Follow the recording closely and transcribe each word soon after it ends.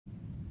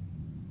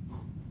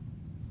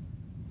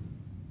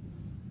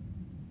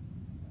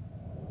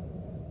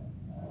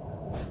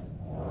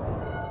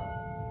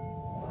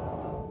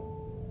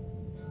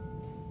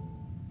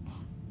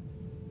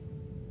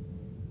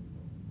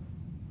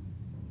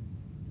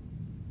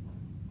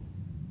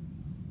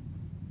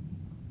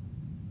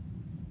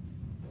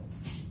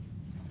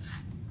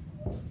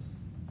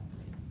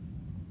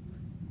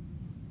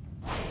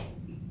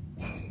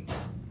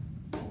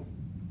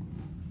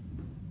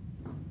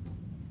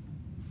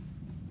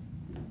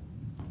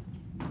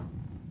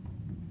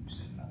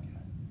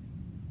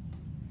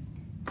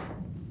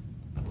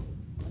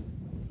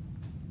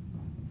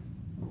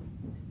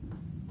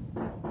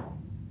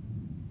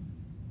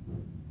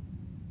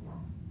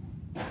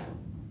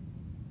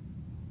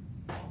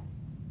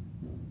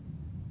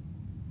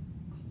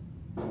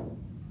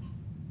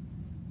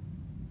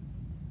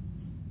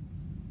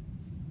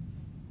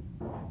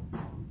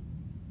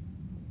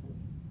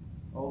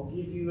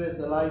give you as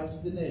a light to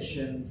the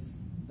nations,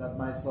 that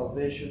my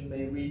salvation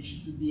may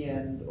reach to the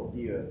end of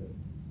the earth.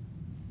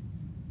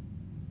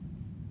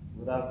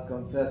 Let us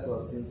confess our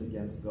sins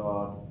against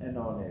God and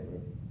our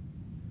neighbor.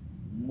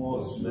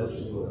 Most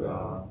merciful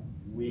God,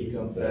 we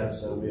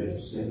confess that we have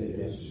sinned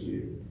against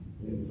you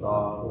in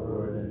thought,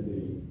 word, and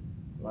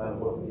deed, by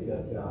what we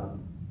have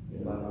done,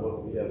 and by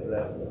what we have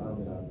left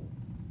undone.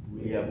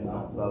 We have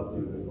not loved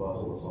you with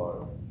our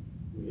heart.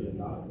 We have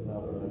not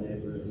loved our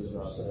neighbors as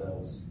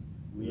ourselves.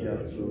 We are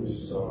truly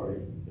sorry,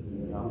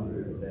 and we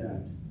humbly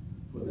repent.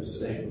 For the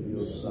sake of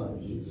your Son,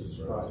 Jesus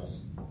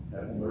Christ,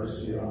 have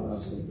mercy on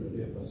us and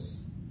forgive us,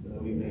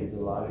 that we may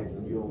delight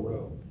in your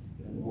will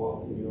and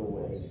walk in your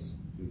ways,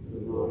 to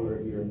the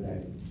glory of your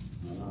name.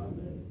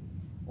 Amen.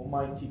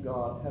 Almighty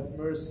God, have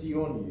mercy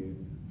on you,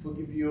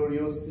 forgive you all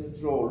your sins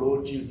through our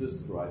Lord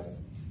Jesus Christ,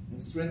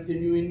 and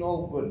strengthen you in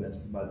all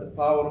goodness by the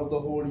power of the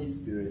Holy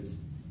Spirit,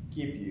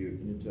 keep you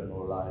in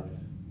eternal life.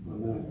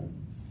 Amen.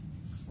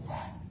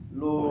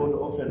 Lord,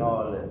 open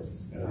our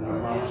lips, And our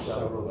mouth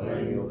shall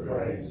proclaim your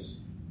praise.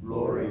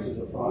 Glory to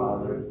the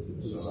Father, to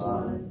the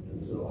Son,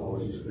 and to the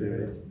Holy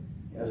Spirit,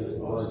 as it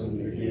was in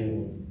the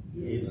beginning,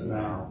 is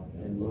now,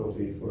 and will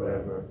be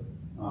forever.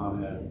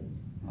 Amen.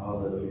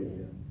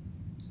 Hallelujah.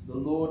 The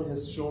Lord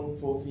has shown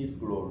forth his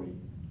glory.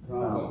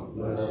 Come,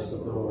 let us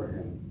adore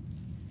him.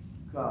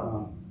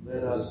 Come,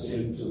 Let us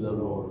sing to the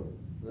Lord.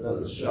 Let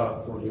us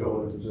shout for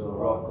joy to the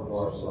rock of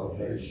our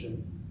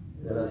salvation.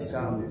 Let us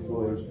come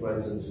before his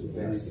presence with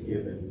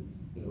thanksgiving,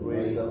 and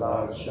raise a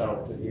loud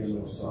shout to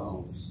him with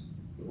songs.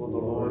 For the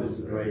Lord is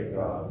a great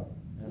God,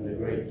 and a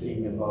great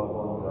King above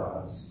all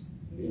gods.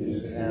 In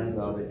his hands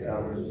are the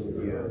covers of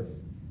the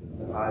earth,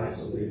 and the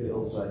heights of the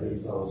hills are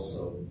his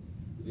also.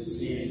 The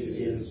sea is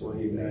his, for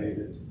he made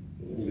it.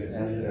 In his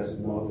hand has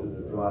molded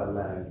the dry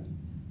land.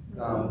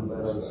 Come,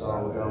 let us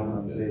bow down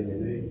and bend the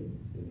knee,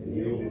 and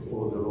kneel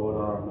before the Lord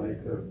our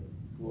Maker,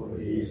 for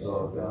he is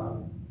our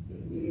God,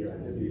 and we are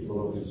the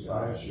people of his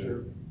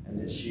pasture,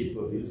 and the sheep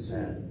of his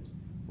hand.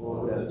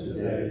 Oh, that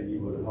today you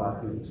would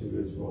hearken to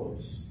his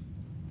voice.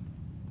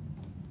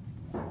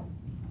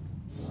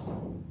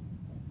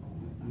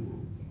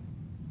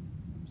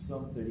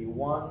 Psalm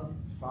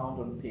 31 is found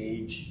on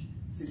page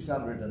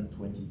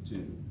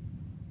 622.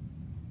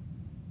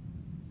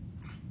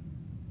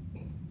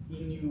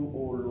 In you,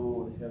 O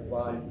Lord, have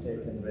I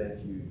taken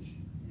refuge.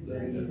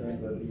 Let me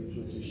never be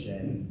put to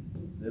shame.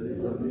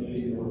 Deliver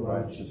me in your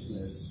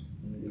righteousness,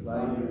 and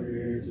incline your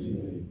ear to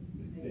me.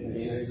 Make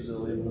haste to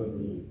deliver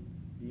me.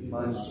 Be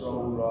my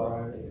strong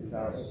rock and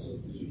castle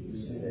to keep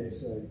me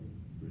safe.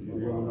 For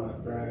you are my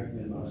crag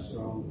and my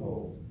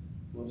stronghold.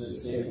 For the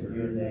sake of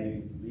your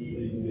name,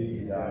 lead me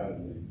and guide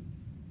me.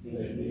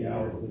 Take me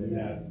out of the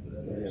net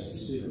that they have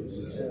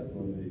secretly set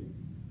for me.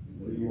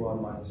 For you are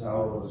my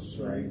tower of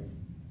strength.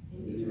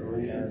 Into your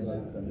hands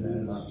I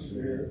commend my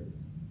spirit.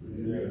 For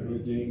you have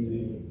redeemed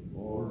me, O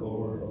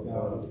Lord, O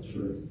God of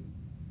truth.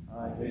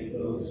 I Hate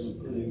those who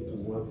cling to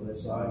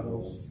worthless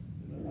idols,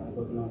 and I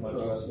put my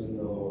trust in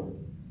the Lord.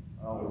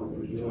 I will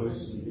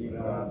rejoice and be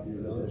glad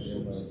because of your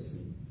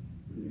mercy.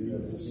 For you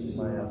have seen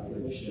my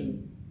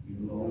affliction,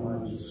 you know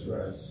my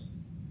distress.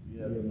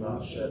 You have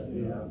not shut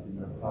me up in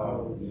the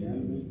power of the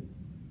enemy.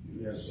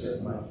 You have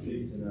set my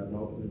feet in an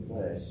open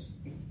place.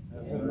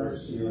 Have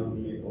mercy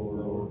on me, O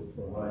Lord,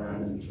 for I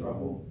am in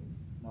trouble.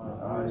 My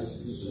eyes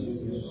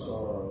consume in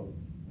sorrow,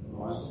 and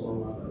my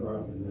soul my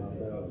throat in my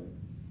belly.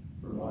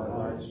 For my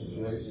life is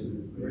wasted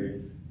with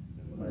grief,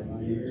 and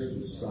my years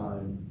with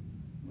sighing.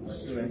 My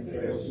strength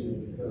fails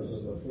me because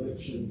of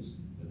afflictions,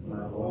 and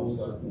my bones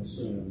are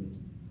consumed.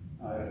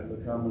 I have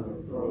become a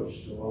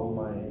reproach to all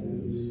my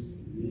enemies,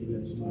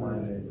 even to my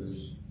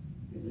neighbors.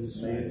 It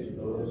is made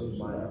to those of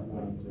my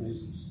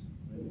acquaintances.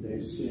 When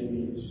they see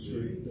me in the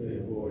street, they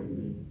avoid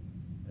me.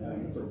 I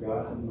am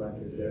forgotten like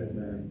a dead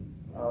man,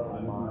 out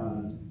of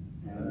mind,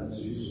 and as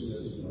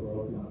useless as a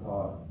broken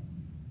heart.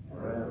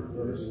 For I have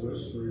heard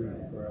whispering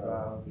in the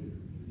crowd,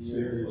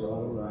 fear is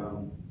all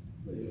around.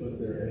 They put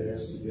their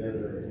heads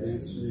together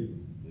against me,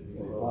 they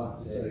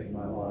plot to take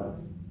my life.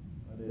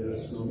 But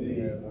as for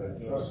me,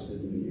 I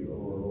trusted in you, O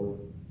Lord.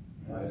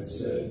 I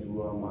said,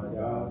 you are my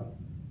God.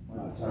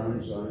 My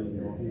times are in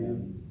your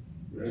hand.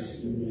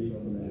 Rescue me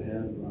from the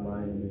hand of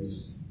my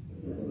enemies,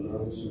 and from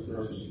those who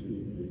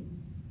persecute me.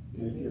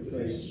 Make your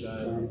face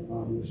shine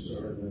upon your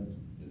servant,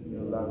 and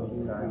your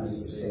loving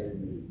kindness save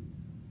me.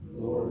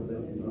 Lord,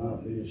 let me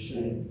not be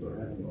ashamed for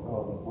having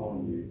called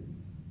upon you.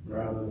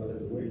 Rather, let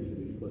the wicked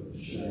be put to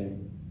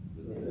shame.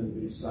 Let them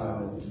be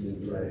silent in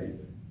the grave.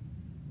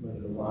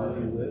 Let the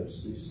lying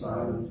lips be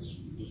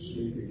silenced which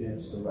speak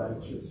against the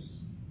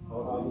righteous.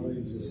 All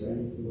leads us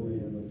painfully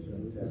and with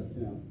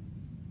contempt.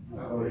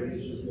 How great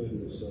is your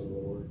goodness, O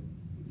Lord,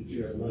 which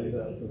you have laid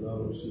up for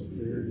those who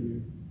fear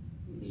you,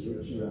 which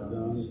you have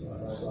done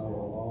by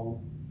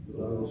sorrow for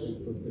those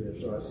who put their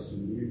trust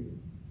in you.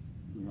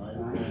 My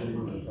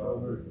family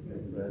recovered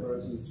with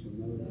presence from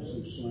those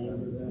who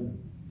slander them.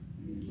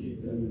 You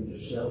keep them in the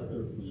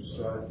shelter from the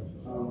strife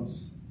of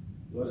tongues.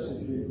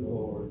 Blessed be the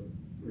Lord,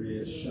 for he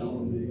has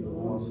shown me the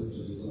wonders of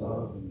his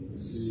love the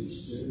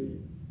besieged city.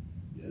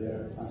 Yet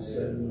I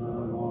said in my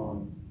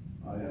alarm,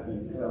 I have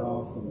been cut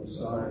off from the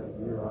sight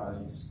of your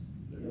eyes.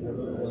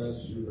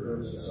 Nevertheless, you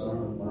heard the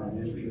sound of my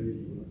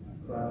entreaty.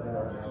 I cried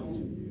out to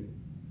you.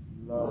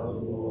 Love the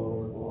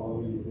Lord,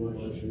 all you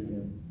worship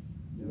him.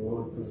 The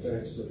Lord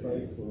protects the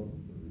faithful,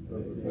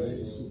 but the face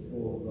is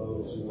full of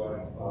those who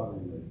act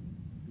haughtily.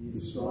 Be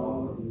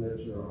strong and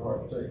let your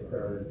heart take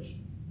courage,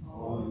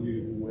 all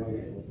you who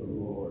wait for the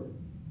Lord.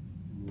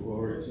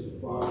 Glory to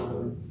the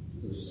Father,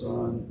 to the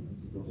Son,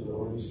 and to the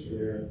Holy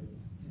Spirit,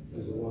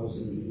 as it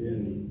was in the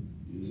beginning,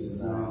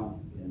 is now,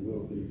 and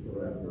will be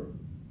forever.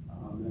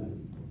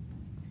 Amen.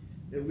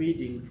 A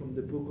reading from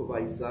the book of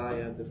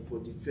Isaiah, the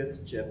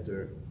 45th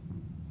chapter.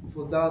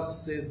 For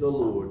thus says the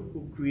Lord,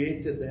 who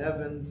created the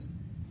heavens,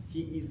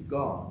 he is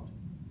God,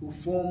 who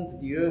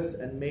formed the earth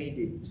and made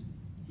it.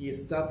 He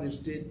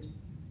established it.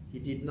 He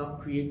did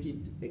not create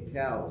it a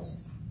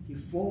chaos. He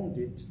formed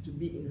it to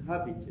be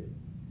inhabited.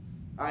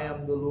 I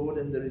am the Lord,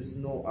 and there is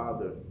no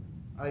other.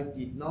 I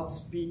did not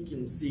speak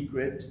in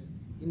secret.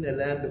 In a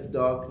land of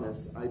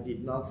darkness, I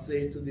did not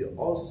say to the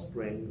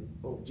offspring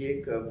of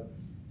Jacob,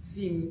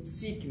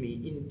 seek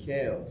me in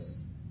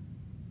chaos.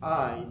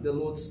 I, the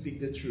Lord, speak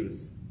the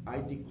truth.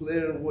 I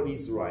declare what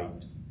is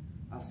right.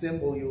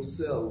 Assemble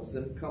yourselves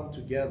and come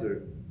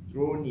together.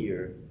 Draw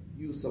near,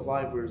 you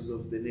survivors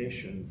of the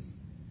nations.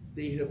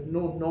 They have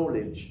no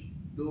knowledge,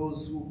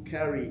 those who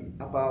carry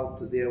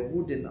about their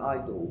wooden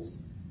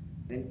idols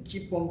and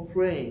keep on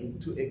praying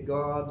to a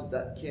God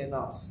that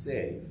cannot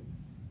save.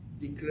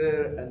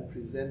 Declare and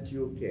present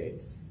your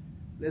case.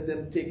 Let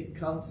them take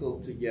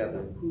counsel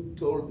together. Who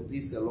told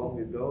this long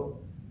ago?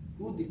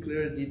 Who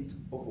declared it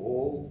of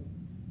old?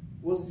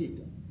 Was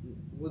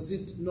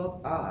it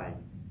not I,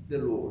 the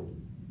Lord?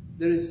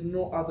 There is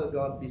no other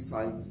God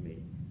besides me,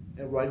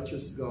 a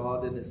righteous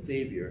God and a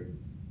Savior.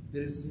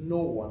 There is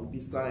no one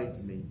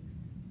besides me.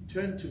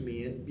 Turn to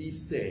me and be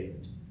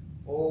saved,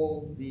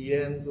 all the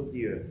ends of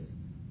the earth.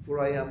 For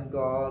I am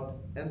God,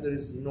 and there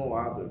is no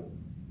other.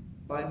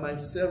 By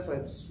myself I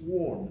have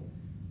sworn,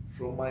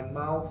 from my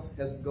mouth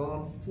has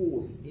gone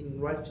forth in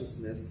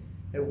righteousness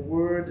a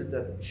word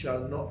that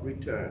shall not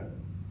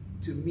return.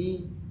 To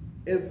me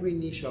every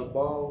knee shall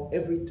bow,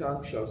 every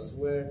tongue shall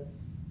swear.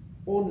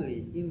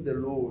 Only in the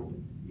Lord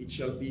it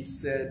shall be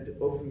said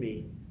of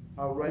me,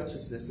 our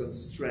righteousness and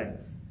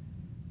strength.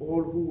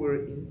 All who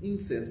were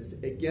incensed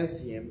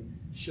against him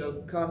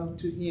shall come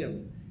to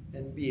him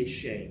and be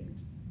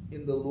ashamed.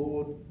 In the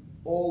Lord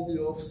all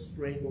the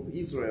offspring of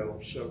Israel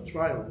shall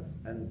triumph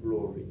and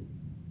glory.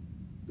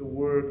 The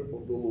word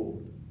of the Lord.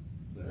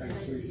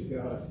 Thanks be to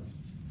God.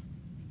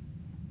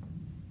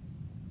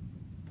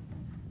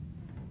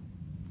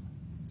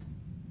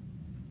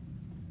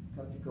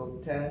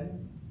 Canticle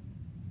 10.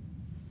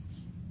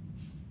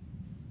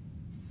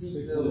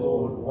 Seek the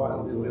Lord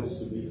while he wills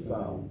to be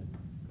found.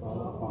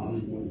 Call upon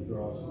him when he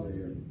draws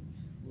near.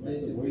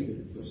 Let the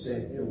wicked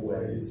forsake their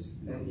ways,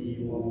 and the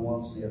evil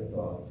ones their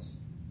thoughts.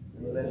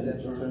 Let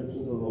them turn to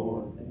the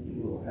Lord, and he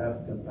will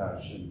have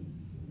compassion.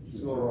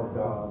 To our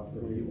God,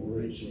 for he will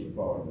richly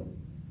pardon.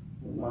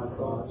 For my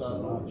thoughts are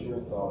not your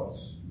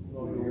thoughts,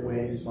 nor your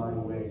ways my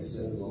ways,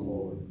 says the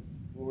Lord.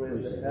 For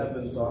as the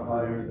heavens are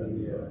higher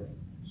than the earth,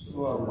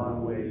 so are my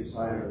ways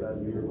higher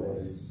than your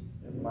ways,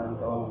 and my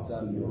thoughts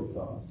than your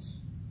thoughts.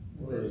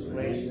 For as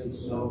rain and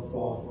snow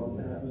fall from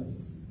the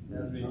heavens,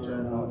 and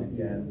return not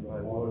again,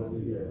 but water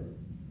the earth,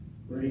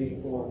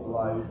 bringing forth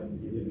life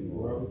and giving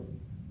growth,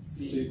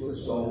 seed for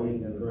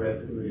sowing and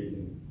bread for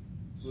eating.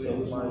 So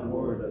is my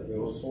word that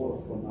goes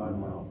forth from my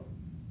mouth.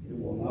 It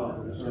will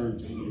not return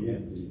to me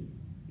empty,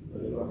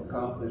 but it will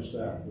accomplish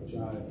that which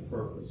I have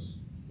purposed,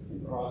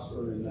 and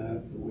prosper in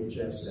that for which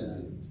I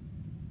sent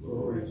it.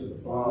 Glory to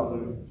the Father,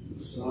 to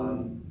the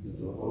Son, and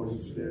to the Holy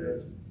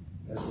Spirit,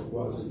 as it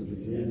was in the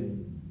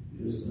beginning,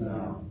 is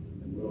now,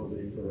 and will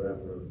be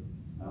forever.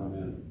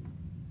 Amen.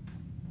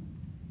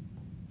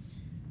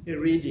 A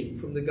reading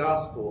from the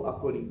Gospel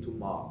according to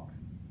Mark,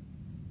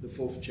 the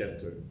 4th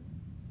chapter.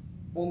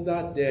 On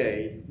that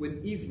day,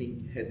 when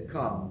evening had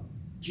come,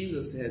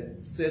 Jesus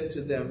had said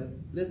to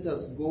them, "Let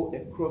us go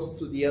across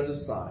to the other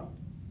side."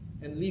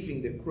 And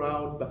leaving the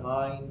crowd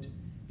behind,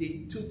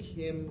 they took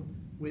him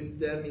with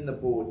them in a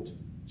boat,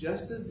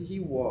 just as he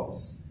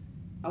was.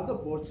 Other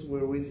boats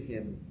were with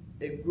him.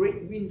 A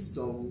great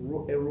windstorm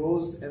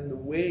arose, and the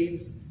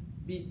waves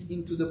beat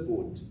into the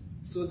boat,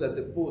 so that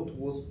the boat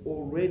was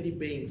already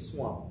being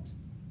swamped.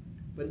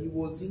 But he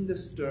was in the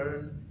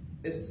stern,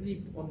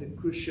 asleep on the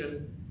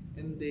cushion,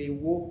 and they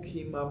woke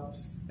him up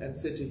and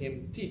said to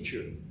him,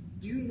 "Teacher,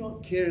 do you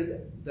not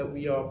care that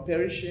we are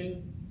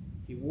perishing?"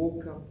 He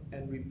woke up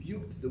and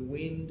rebuked the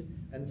wind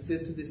and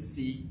said to the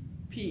sea,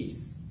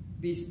 "Peace,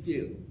 be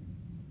still."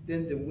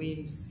 Then the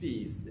wind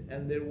ceased,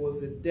 and there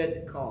was a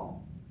dead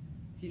calm.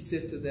 He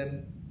said to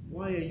them,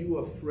 "Why are you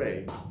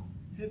afraid?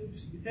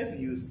 Have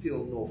you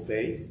still no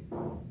faith?"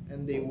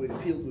 And they were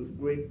filled with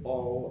great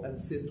awe and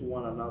said to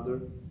one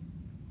another,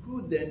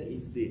 "Who then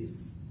is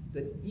this,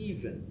 that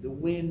even the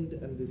wind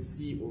and the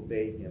sea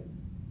obey him?"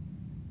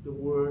 The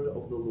word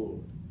of the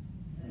Lord.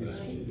 Thanks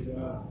be to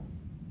God.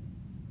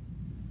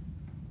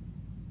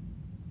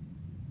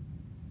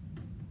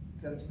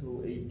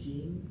 Canticle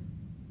 18.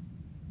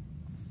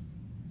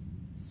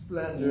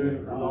 Splendor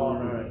and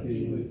honor and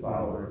kingly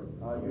power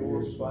are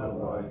yours by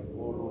right, O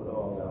Lord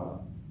our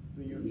God.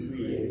 For you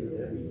created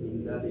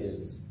everything that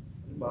is,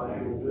 and by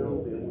your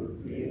will they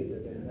were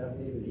created and have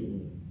their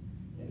being.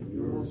 And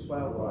yours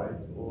by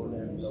right, O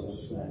Lamb that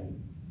was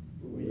slain.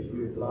 For with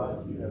your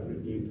blood you have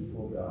redeemed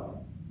for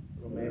God,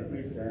 from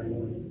every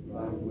family,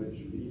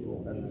 language,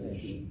 people, and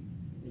nation,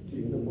 a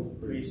kingdom of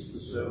priests to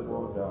serve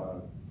our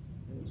God.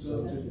 And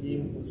so to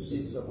him who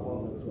sits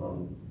upon the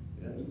throne,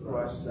 and to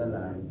Christ the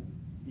Lamb,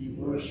 be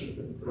worship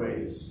and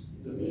praise,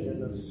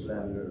 dominion and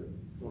splendor,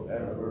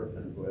 forever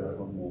and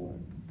forevermore.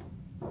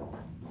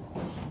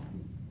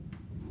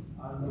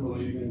 I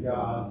believe in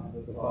God,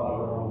 the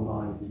Father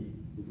Almighty,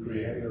 the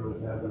creator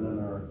of heaven and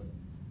earth.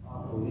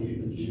 I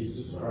believe in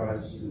Jesus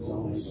Christ, his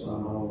only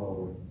Son, our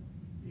Lord.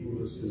 He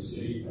was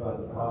conceived by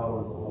the power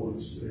of the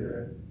Holy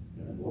Spirit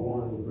and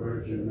born of the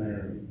Virgin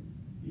Mary.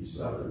 He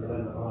suffered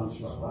under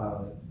Pontius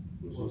Pilate,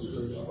 was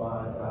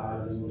crucified,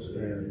 died, and was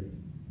buried.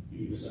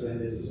 He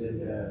descended to the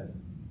dead.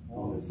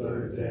 On the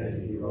third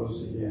day he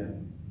rose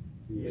again.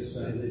 He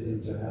ascended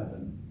into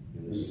heaven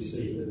and is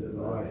seated at the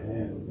right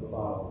hand of the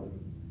Father.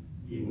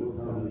 He will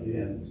come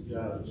again to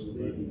judge the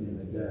living and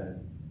the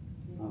dead.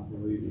 I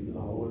believe in the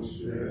Holy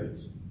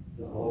Spirit,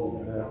 the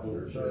Holy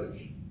Catholic Church,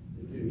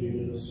 the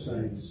communion of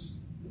saints,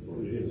 the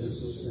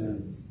forgiveness of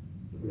sins,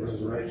 the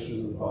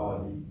resurrection of the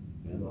body,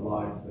 and the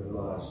life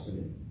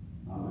everlasting.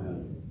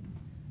 Amen.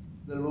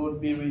 The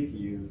Lord be with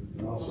you.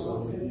 And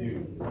also with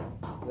you.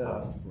 Let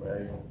us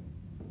pray.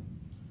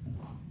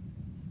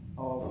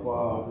 Our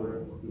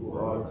Father, who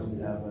art in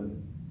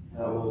heaven,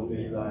 hallowed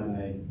be thy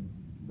name.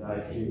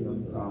 Thy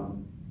kingdom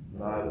come,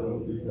 thy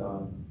will be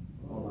done,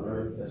 on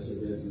earth as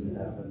it is in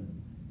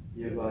heaven.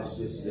 Give us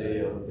this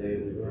day our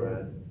daily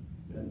bread,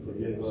 and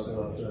forgive us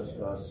our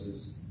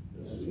trespasses,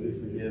 as we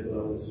forgive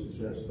those who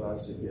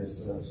trespass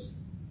against us.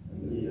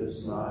 And lead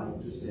us not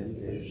into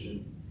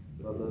temptation,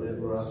 but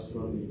deliver us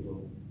from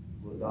evil.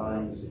 For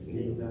thine is the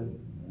kingdom,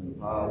 and the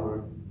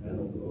power, and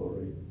the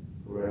glory,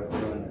 forever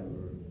and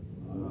ever.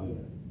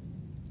 Amen.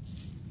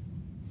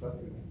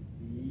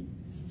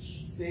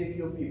 Save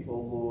your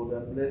people,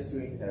 Lord, and bless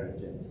your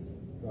inheritance.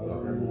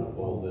 Govern and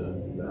uphold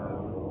them,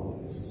 thou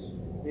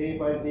always. Day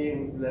by day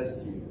we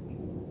bless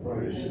you.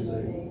 Praise your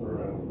name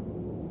forever.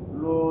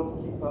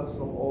 Lord, keep us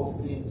from all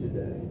sin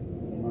today.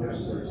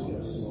 Mercy,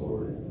 yes,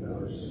 Lord,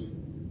 mercy.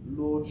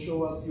 Lord,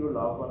 show us your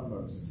love and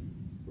mercy.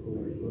 For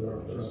we put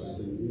our trust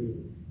in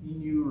you.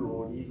 In you,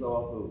 Lord, is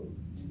our hope.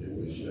 And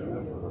we shall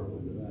never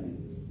hope in vain.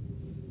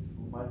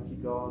 Almighty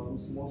God,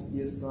 whose most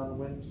dear Son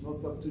went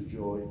not up to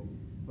joy,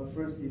 but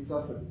first he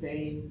suffered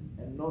pain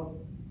and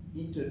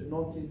entered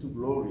not into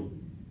glory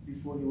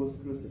before he was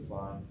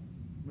crucified,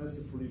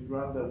 mercifully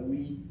grant that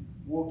we,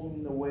 walking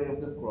in the way of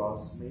the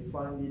cross, may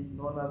find it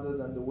none other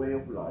than the way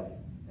of life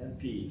and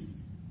peace,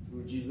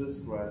 through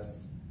Jesus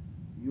Christ,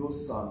 your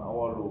Son,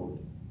 our Lord.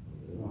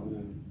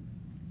 Amen.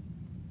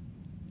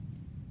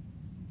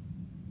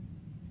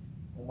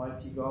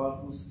 Almighty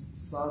God, whose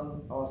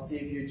Son, our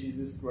Savior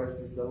Jesus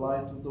Christ, is the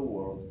light of the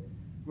world,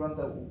 grant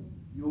that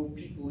your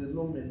people,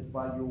 illumined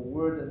by your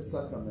word and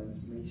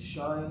sacraments, may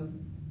shine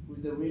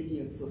with the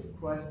radiance of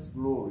Christ's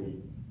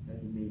glory, that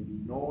he may be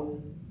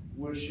known,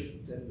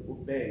 worshipped, and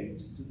obeyed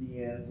to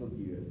the ends of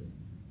the earth.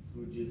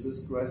 Through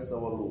Jesus Christ our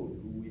Lord,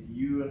 who with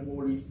you and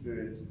Holy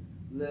Spirit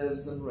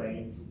lives and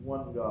reigns,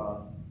 one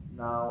God,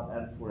 now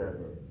and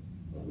forever.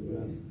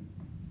 Amen.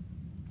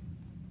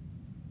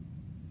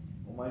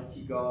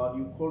 Almighty God,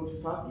 you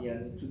called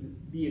Fabian to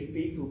be a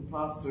faithful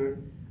pastor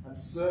and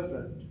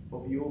servant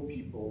of your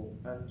people,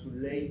 and to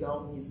lay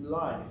down his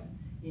life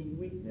in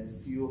witness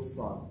to your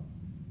Son.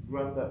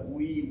 Grant that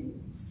we,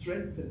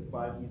 strengthened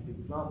by his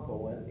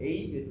example and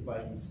aided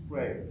by his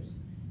prayers,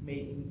 may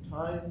in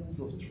times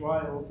of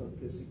trials and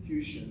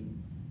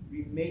persecution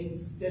remain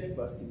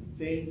steadfast in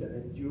faith and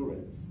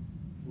endurance,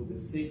 for the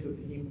sake of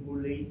him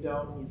who laid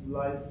down his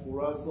life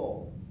for us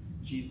all,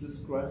 Jesus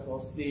Christ our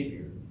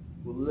Savior,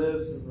 who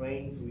lives and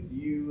reigns with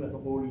you and the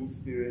Holy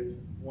Spirit,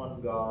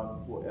 one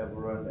God,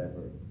 forever and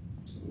ever.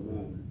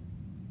 Amen.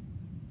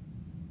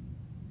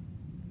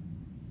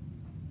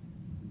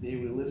 Today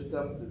we lift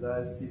up the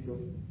Diocese of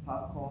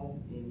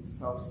Pakong in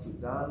South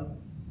Sudan,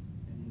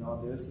 and in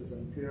our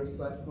diocesan prayer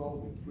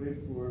cycle we pray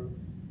for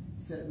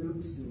St.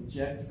 Luke's in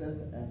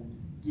Jackson and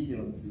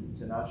Gideon's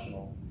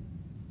International.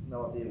 In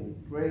our daily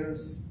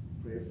prayers,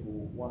 we pray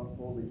for one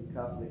holy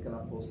Catholic and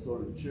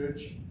Apostolic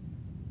Church.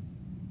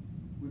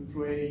 We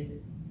pray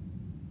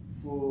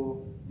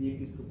for the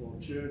Episcopal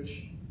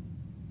Church,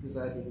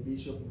 presiding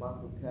Bishop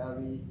Marco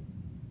Cari,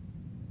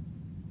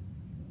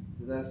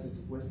 the Diocese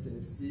of West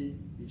Tennessee,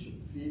 Bishop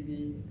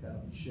Phoebe,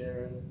 Canon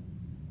Sharon.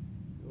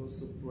 We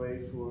also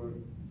pray for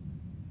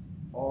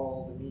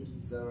all the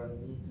meetings that are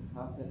need to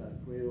happen.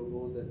 I pray, O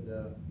Lord,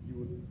 that you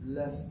would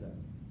bless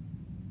them.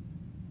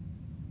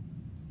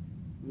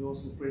 We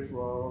also pray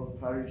for our own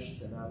parish,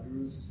 St.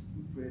 Andrews.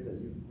 We pray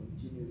that you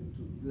continue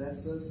to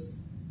bless us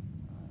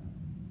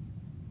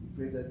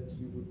pray that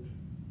you would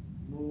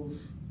move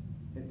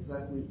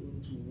exactly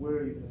into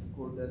where you have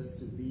called us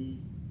to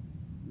be.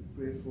 We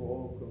pray for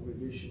all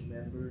congregation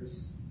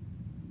members.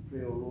 We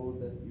pray, O Lord,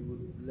 that you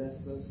would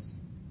bless us,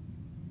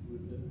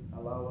 would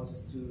allow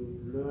us to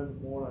learn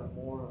more and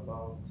more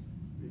about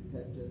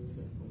repentance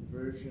and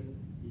conversion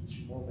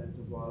each moment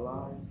of our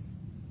lives.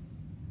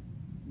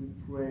 We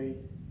pray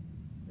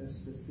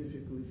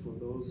specifically for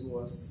those who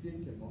are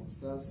sick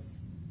amongst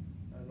us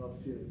and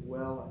not feeling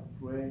well,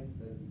 and pray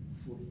that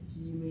for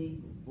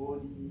healing of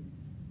body,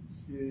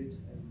 spirit,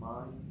 and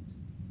mind.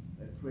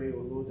 I pray, O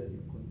Lord, that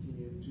you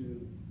continue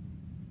to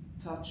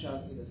touch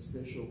us in a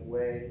special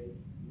way.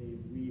 May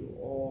we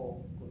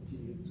all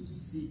continue to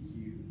seek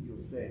you, your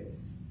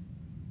face.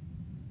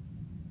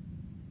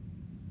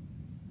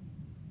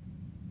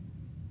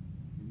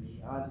 We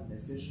may add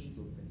intercessions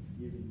of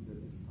thanksgivings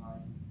at this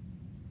time.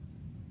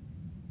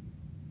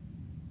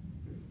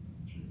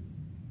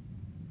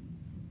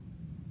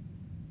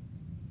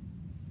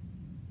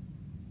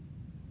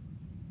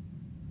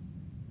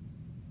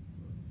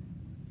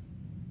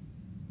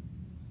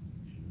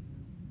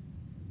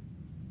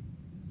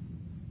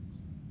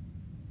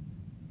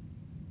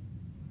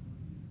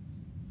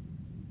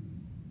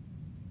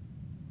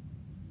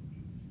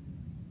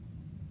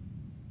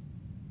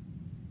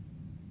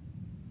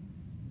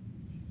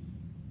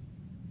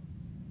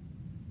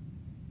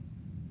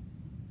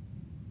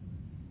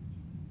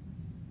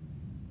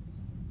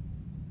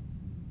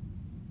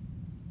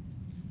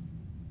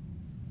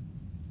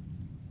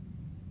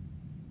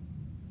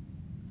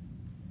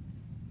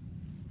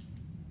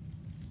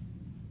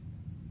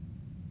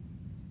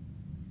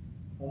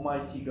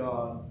 Almighty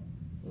God,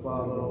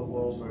 Father of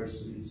all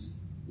mercies,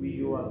 we,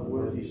 your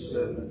unworthy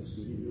servants,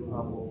 give you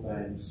humble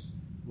thanks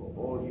for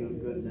all your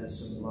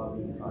goodness and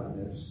loving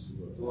kindness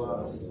to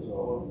us and to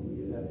all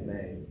you have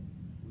made.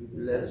 We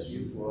bless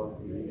you for our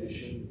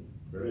creation,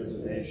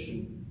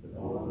 preservation, and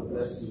all the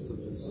blessings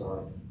of this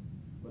life,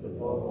 but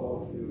above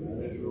all for your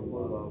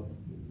immeasurable love,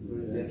 the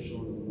redemption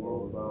of the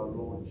world by our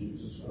Lord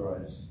Jesus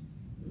Christ,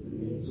 for the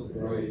means of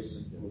grace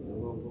and for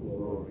the hope of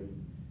glory.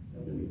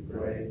 And we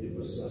pray, give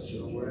us such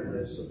an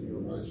awareness of your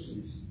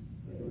mercies,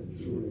 and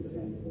with truly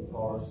thankful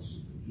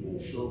hearts, we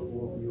may show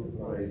forth your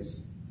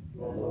praise,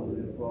 not only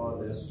in our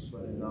lips,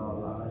 but in our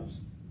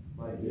lives,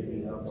 by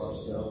giving up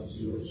ourselves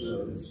to your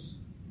service,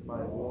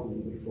 by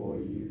walking before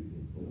you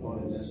in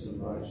holiness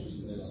and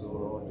righteousness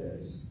all our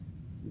days.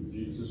 Through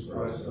Jesus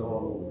Christ our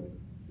Lord,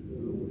 to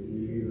whom with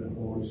you and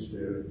Holy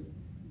Spirit,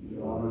 be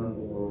honor and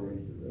glory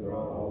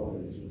throughout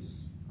all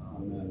ages.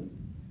 Amen.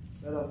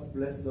 Let us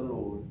bless the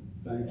Lord.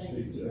 Thanks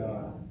be to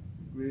God.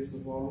 The grace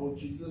of our Lord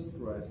Jesus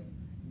Christ,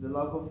 the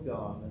love of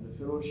God, and the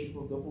fellowship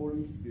of the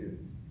Holy Spirit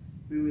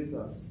be with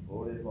us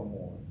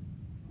forevermore.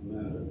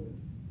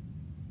 Amen.